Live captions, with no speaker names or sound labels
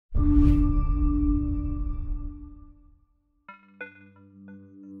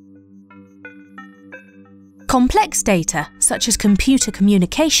Complex data, such as computer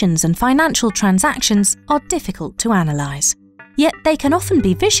communications and financial transactions, are difficult to analyse. Yet they can often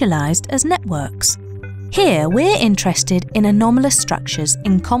be visualised as networks. Here we're interested in anomalous structures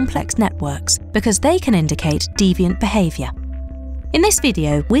in complex networks because they can indicate deviant behaviour. In this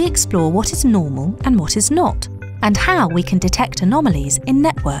video, we explore what is normal and what is not, and how we can detect anomalies in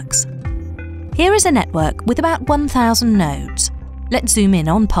networks. Here is a network with about 1,000 nodes. Let's zoom in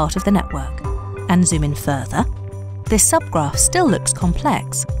on part of the network. And zoom in further. This subgraph still looks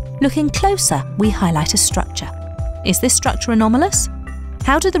complex. Looking closer, we highlight a structure. Is this structure anomalous?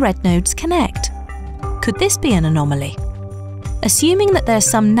 How do the red nodes connect? Could this be an anomaly? Assuming that there's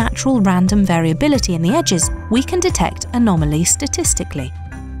some natural random variability in the edges, we can detect anomalies statistically.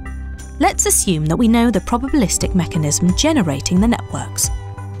 Let's assume that we know the probabilistic mechanism generating the networks.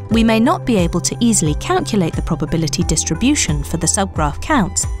 We may not be able to easily calculate the probability distribution for the subgraph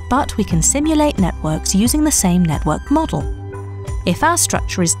counts, but we can simulate networks using the same network model. If our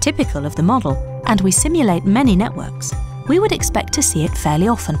structure is typical of the model, and we simulate many networks, we would expect to see it fairly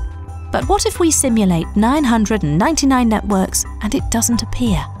often. But what if we simulate 999 networks and it doesn't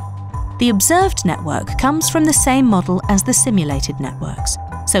appear? The observed network comes from the same model as the simulated networks,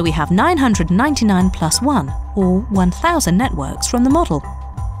 so we have 999 plus 1, or 1,000 networks from the model.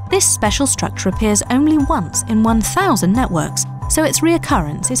 This special structure appears only once in 1,000 networks, so its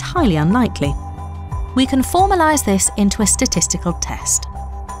reoccurrence is highly unlikely. We can formalize this into a statistical test.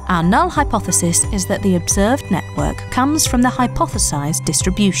 Our null hypothesis is that the observed network comes from the hypothesized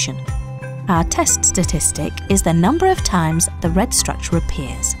distribution. Our test statistic is the number of times the red structure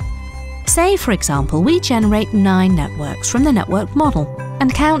appears. Say, for example, we generate 9 networks from the network model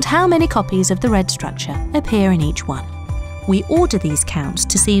and count how many copies of the red structure appear in each one. We order these counts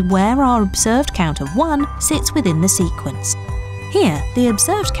to see where our observed count of 1 sits within the sequence. Here, the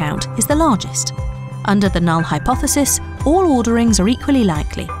observed count is the largest. Under the null hypothesis, all orderings are equally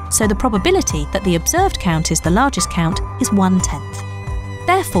likely, so the probability that the observed count is the largest count is 1/10.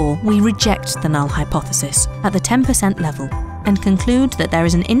 Therefore, we reject the null hypothesis at the 10% level and conclude that there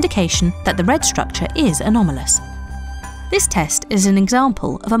is an indication that the red structure is anomalous. This test is an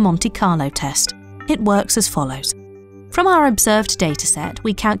example of a Monte Carlo test. It works as follows. From our observed dataset,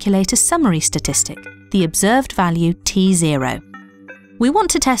 we calculate a summary statistic, the observed value t0. We want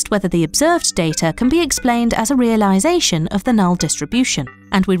to test whether the observed data can be explained as a realization of the null distribution,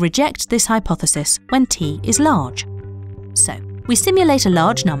 and we reject this hypothesis when t is large. So, we simulate a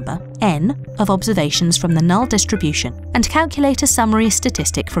large number, n, of observations from the null distribution and calculate a summary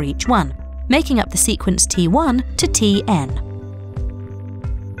statistic for each one, making up the sequence t1 to tn.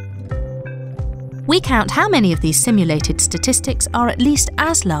 We count how many of these simulated statistics are at least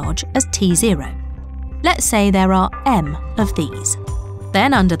as large as t0. Let's say there are m of these.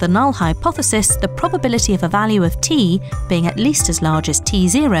 Then, under the null hypothesis, the probability of a value of t being at least as large as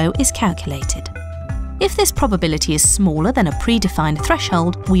t0 is calculated. If this probability is smaller than a predefined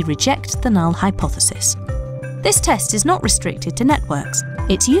threshold, we reject the null hypothesis. This test is not restricted to networks.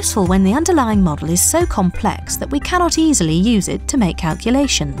 It's useful when the underlying model is so complex that we cannot easily use it to make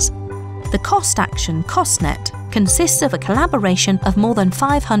calculations. The cost-action CostNet consists of a collaboration of more than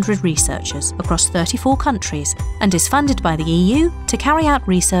 500 researchers across 34 countries and is funded by the EU to carry out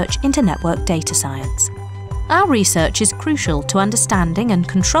research into network data science. Our research is crucial to understanding and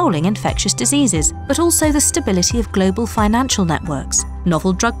controlling infectious diseases, but also the stability of global financial networks,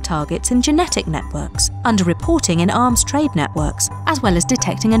 novel drug targets in genetic networks, underreporting in arms trade networks, as well as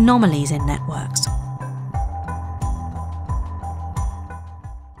detecting anomalies in networks.